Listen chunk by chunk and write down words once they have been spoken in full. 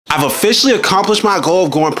I've officially accomplished my goal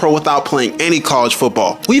of going pro without playing any college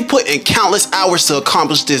football. We've put in countless hours to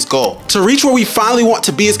accomplish this goal. To reach where we finally want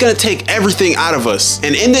to be, it's gonna take everything out of us.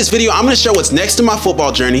 And in this video, I'm gonna share what's next in my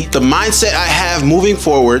football journey, the mindset I have moving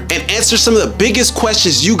forward, and answer some of the biggest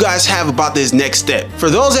questions you guys have about this next step. For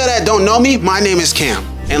those that don't know me, my name is Kam.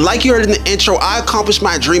 And like you heard in the intro, I accomplished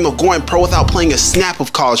my dream of going pro without playing a snap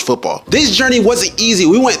of college football. This journey wasn't easy.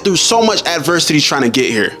 We went through so much adversity trying to get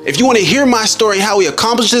here. If you want to hear my story, how we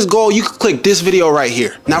accomplished this goal, you can click this video right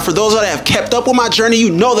here. Now, for those that have kept up with my journey, you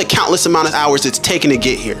know the countless amount of hours it's taken to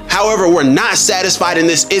get here. However, we're not satisfied, and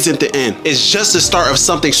this isn't the end. It's just the start of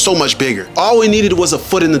something so much bigger. All we needed was a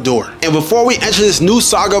foot in the door. And before we enter this new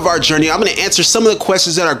saga of our journey, I'm going to answer some of the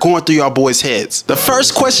questions that are going through y'all boys' heads. The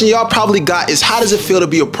first question y'all probably got is, how does it feel to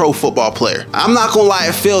be a pro football player? I'm not gonna lie,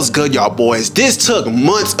 it feels good, y'all boys. This took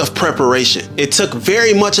months of preparation. It took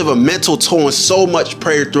very much of a mental toll and so much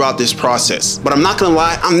prayer throughout this process. But I'm not gonna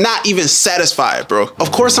lie, I'm not even satisfied, bro.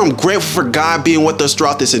 Of course, I'm grateful for God being with us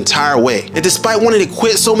throughout this entire way. And despite wanting to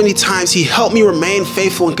quit so many times, He helped me remain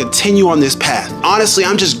faithful and continue on this path. Honestly,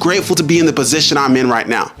 I'm just grateful to be in the position I'm in right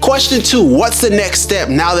now. Question 2, what's the next step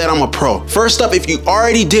now that I'm a pro? First up, if you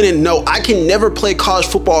already didn't know, I can never play college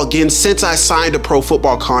football again since I signed a pro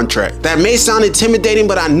football contract. That may sound intimidating,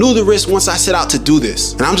 but I knew the risk once I set out to do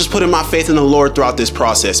this. And I'm just putting my faith in the Lord throughout this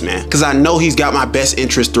process, man, because I know He's got my best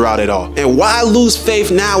interest throughout it all. And why lose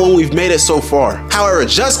faith now when we've made it so far? However,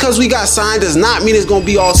 just because we got signed does not mean it's going to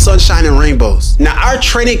be all sunshine and rainbows. Now, our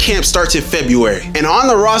training camp starts in February, and on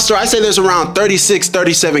the roster, I say there's around 36,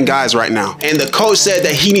 37 guys right now. And the coach said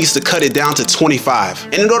that he needs to cut it down to 25.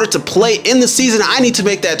 And in order to play in the season, I need to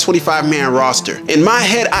make that 25-man roster. In my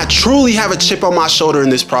head, I truly have a chip on my shoulder in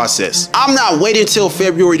this process. I'm not waiting until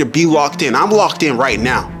February to be locked in. I'm locked in right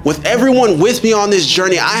now. With everyone with me on this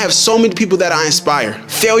journey, I have so many people that I inspire.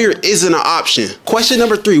 Failure isn't an option. Question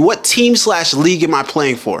number 3, what team/league am I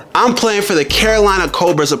playing for? I'm playing for the Carolina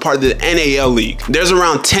Cobras, a part of the NAL League. There's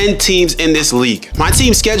around 10 teams in this league. My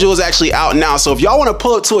team schedule is actually out now, so if y'all want to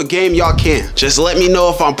pull up to a game, y'all can. Just let me know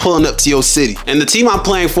if I'm pulling up to your city. And the team I'm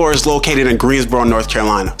playing for is located in Greensboro, North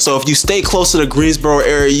Carolina. So if you stay close to the Greensboro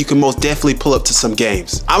area, you can most definitely pull up to some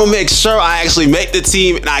games. I'm gonna make sure I actually make the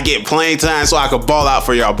team and I get playing time so I can ball out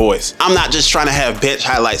for y'all boys. I'm not just trying to have bench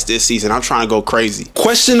highlights this season. I'm trying to go crazy.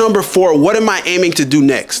 Question number 4, what am I aiming to do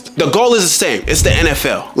next? The goal is the same. It's the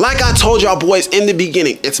NFL. Like I told y'all boys in the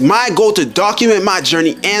beginning, it's my goal to document my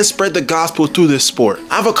journey and spread the gospel through this sport.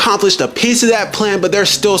 I've accomplished a piece of that plan, but there's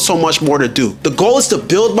still so much more to do. The goal is to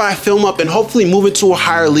build my film up and hopefully move into a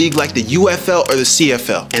higher league like the UFL or the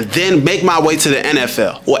CFL, and then make my way to the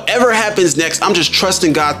NFL. Whatever happens next, I'm just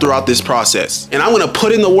trusting God throughout this process. And I'm gonna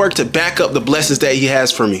put in the work to back up the blessings that He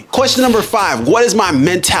has for me. Question number 5, what is my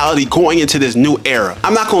mentality going into this new era?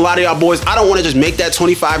 I'm not gonna lie to y'all boys, I don't wanna just make that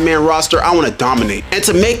 25-man roster, I wanna dominate. And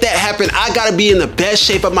to make that happen, I gotta be in the best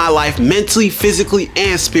shape of my life, mentally, physically,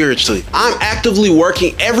 and spiritually. I'm actively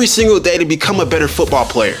working every single day to become a better football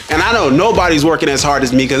player. And I know nobody's working as hard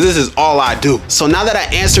as me, because this is all I do. So now that I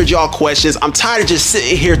answered y'all questions, I'm tired of just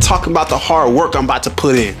sitting here talking about the hard work I'm about to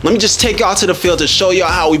put in. Let me just take y'all to the field to show y'all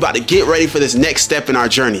how we about to get ready for this next step in our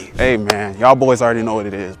journey. Hey man, y'all boys already know what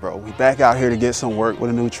it is, bro. We back out here to get some work with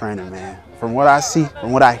a new trainer, man. From what I see,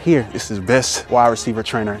 from what I hear, this is the best wide receiver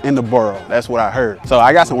trainer in the borough. That's what I heard. So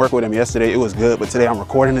I got some work with him yesterday. It was good, but today I'm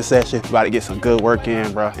recording the session. About to get some good work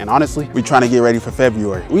in, bro. And honestly, we trying to get ready for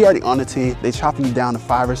February. We already on the team. They chopping you down to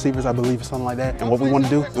 5 receivers, I believe, or something like that. And what we want to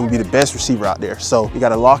do, it would be the best receiver out there. So we got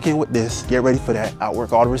to lock in with this, get ready for that,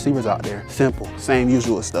 outwork all the receivers out there. Simple, same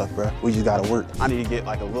usual stuff, bro. We just got to work. I need to get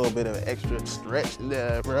like a little bit of an extra stretch in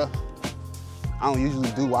there, bro. I don't usually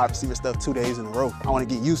do wide receiver stuff 2 days in a row. I want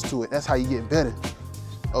to get used to it. That's how you get better.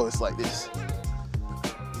 Oh, it's like this.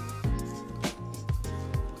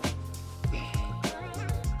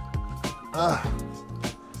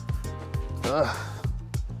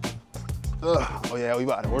 Oh yeah, we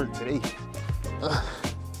about to work today.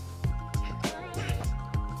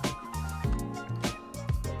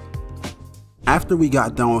 After we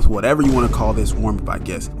got done with whatever you want to call this warm-up, I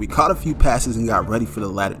guess, we caught a few passes and got ready for the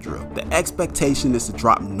ladder drill. The expectation is to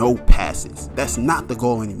drop no passes. That's not the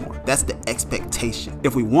goal anymore. That's the expectation.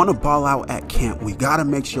 If we want to ball out at camp, we got to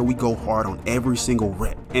make sure we go hard on every single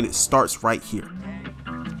rep, and it starts right here.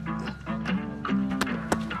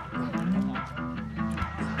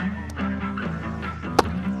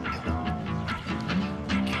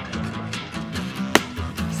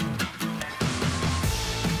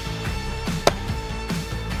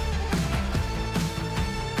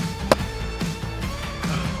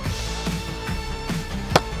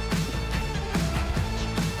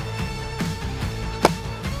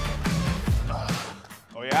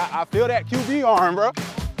 I feel that QB arm, bro.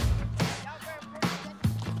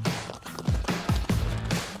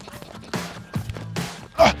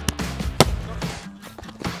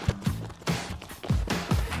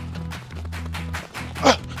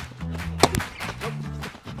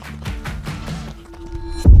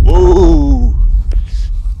 Whoa.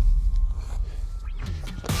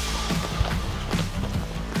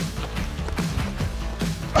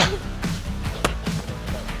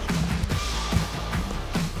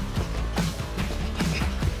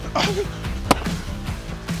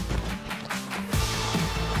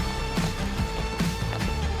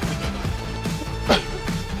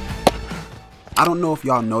 I don't know if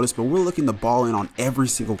y'all noticed, but we're looking the ball in on every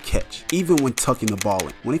single catch, even when tucking the ball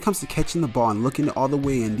in. When it comes to catching the ball and looking it all the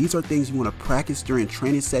way in, these are things you want to practice during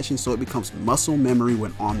training sessions so it becomes muscle memory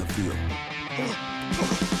when on the field.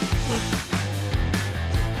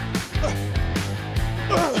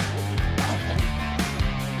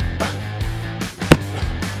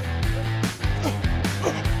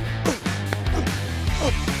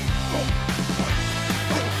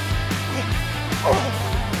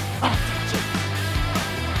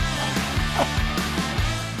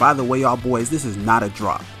 By the way, y'all boys, this is not a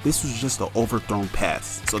drop. This was just an overthrown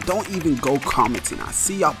pass. So don't even go commenting. I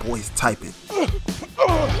see y'all boys typing.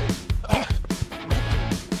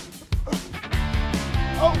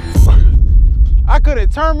 I could have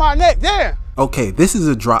turned my neck, damn. Okay, this is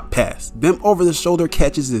a drop pass. Them over the shoulder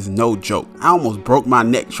catches is no joke. I almost broke my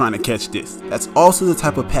neck trying to catch this. That's also the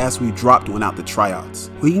type of pass we dropped when out the tryouts.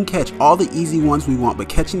 We can catch all the easy ones we want, but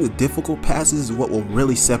catching the difficult passes is what will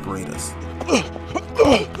really separate us.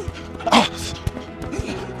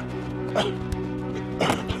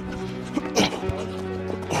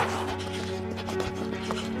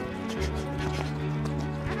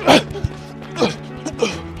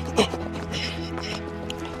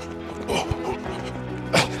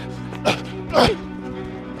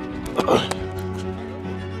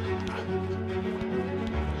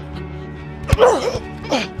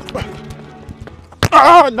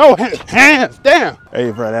 Oh, no hands, damn.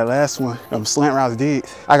 Hey, bro, that last one, them slant routes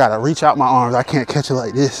digs, I gotta reach out my arms. I can't catch it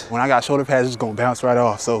like this. When I got shoulder pads, it's gonna bounce right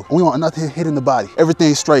off. So we want nothing hitting the body.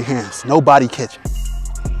 Everything straight hands, no body catching.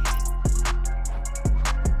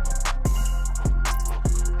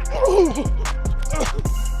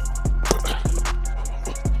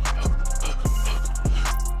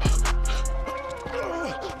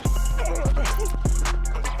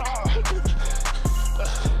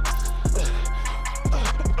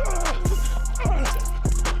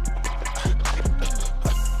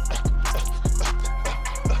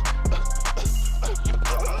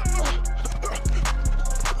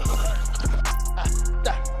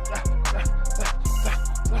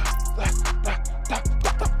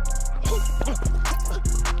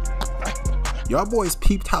 Y'all boys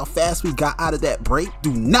peeped how fast we got out of that break?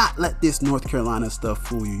 Do not let this North Carolina stuff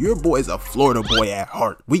fool you. Your boy's a Florida boy at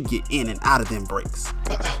heart. We get in and out of them breaks.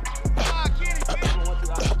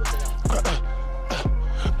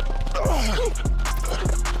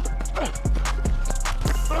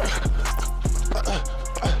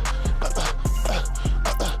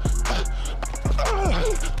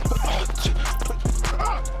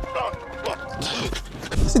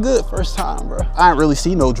 It's a good first time, bro. I ain't really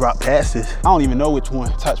see no drop passes. I don't even know which one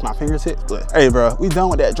touched my fingertips, but hey, bro, we done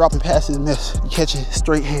with that dropping passes mess. You catch it,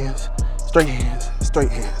 straight hands, straight hands, straight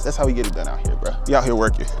hands. That's how we get it done out here, bro. We out here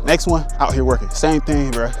working. Next one, out here working. Same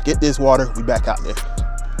thing, bro. Get this water, we back out there.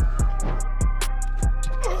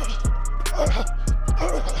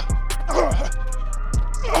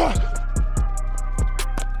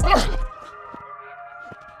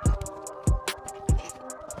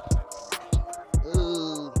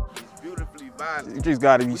 You just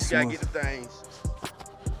gotta be smooth. You gotta get the things.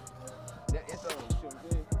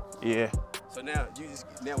 Yeah. So now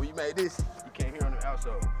when you made this, you can't hear on the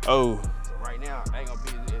outsole. Oh. So right now, I ain't gonna be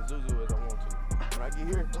as zuzu as I want to. When I get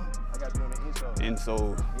here, I gotta be on the insole.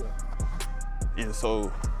 Insole. Yeah.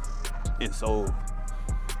 Insole. Insole.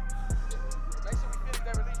 Make sure we finish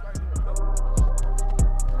that release right there.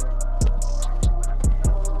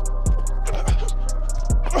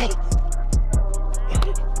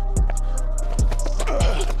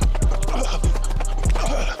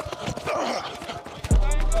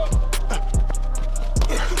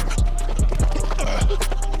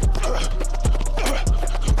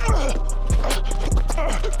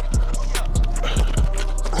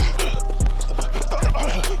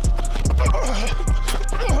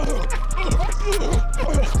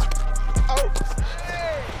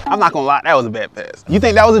 I'm not gonna lie, that was a bad pass. You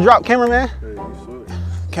think that was a drop, cameraman? Yeah, you should.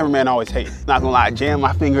 Cameraman always hates. Not gonna lie, I jammed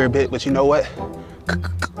my finger a bit, but you know what?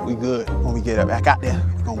 We good. When we get back out there,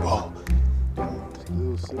 we gonna ball.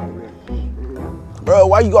 Bro,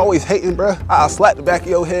 why you always hating, bro? I'll slap the back of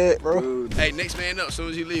your head, bro. Hey, next man up. As soon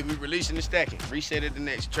as you leave, we releasing the stacking. Reset it the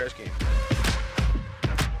next trash can.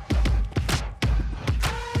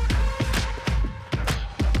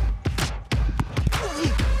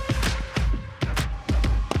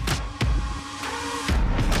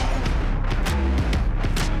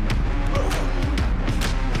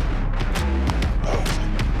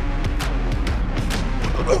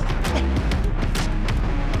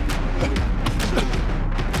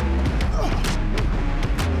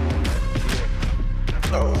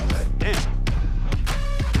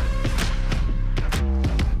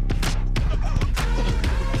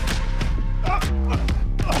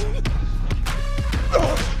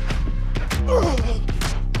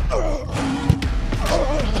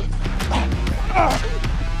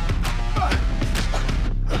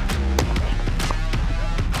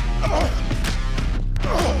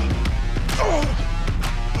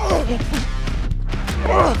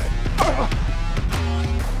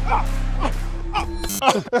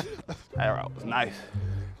 That route was nice.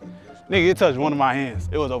 Nigga, it touched one of my hands.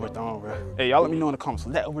 It was overthrown, bro. Hey, y'all let me know in the comments.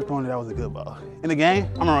 Was that overthrown or that was a good ball? In the game,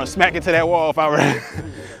 I'm gonna run smack into that wall if I run.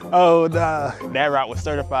 Oh, nah. That route was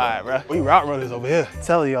certified, bro. We route runners over here.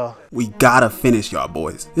 Tell y'all. We gotta finish, y'all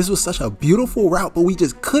boys. This was such a beautiful route, but we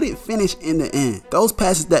just couldn't finish in the end. Those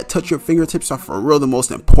passes that touch your fingertips are for real the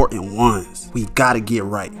most important ones. We gotta get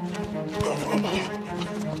right.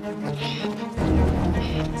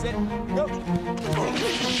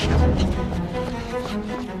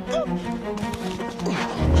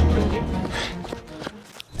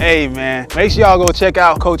 Hey man, make sure y'all go check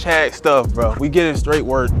out Coach Hack's stuff, bro. We getting straight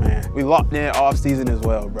work, man. We locked in off season as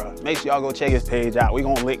well, bro. Make sure y'all go check his page out. We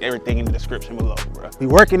gonna link everything in the description below, bro. We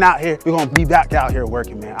working out here. We gonna be back out here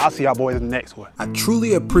working, man. I'll see y'all boys in the next one. I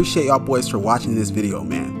truly appreciate y'all boys for watching this video,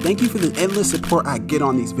 man. Thank you for the endless support I get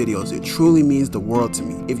on these videos. It truly means the world to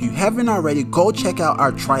me. If you haven't already, go check out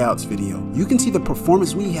our tryouts video. You can see the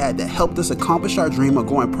performance we had that helped us accomplish our dream of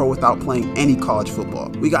going pro without playing any college football.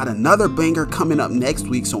 We got another banger coming up next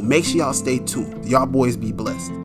week, so make sure y'all stay tuned. Y'all boys be blessed.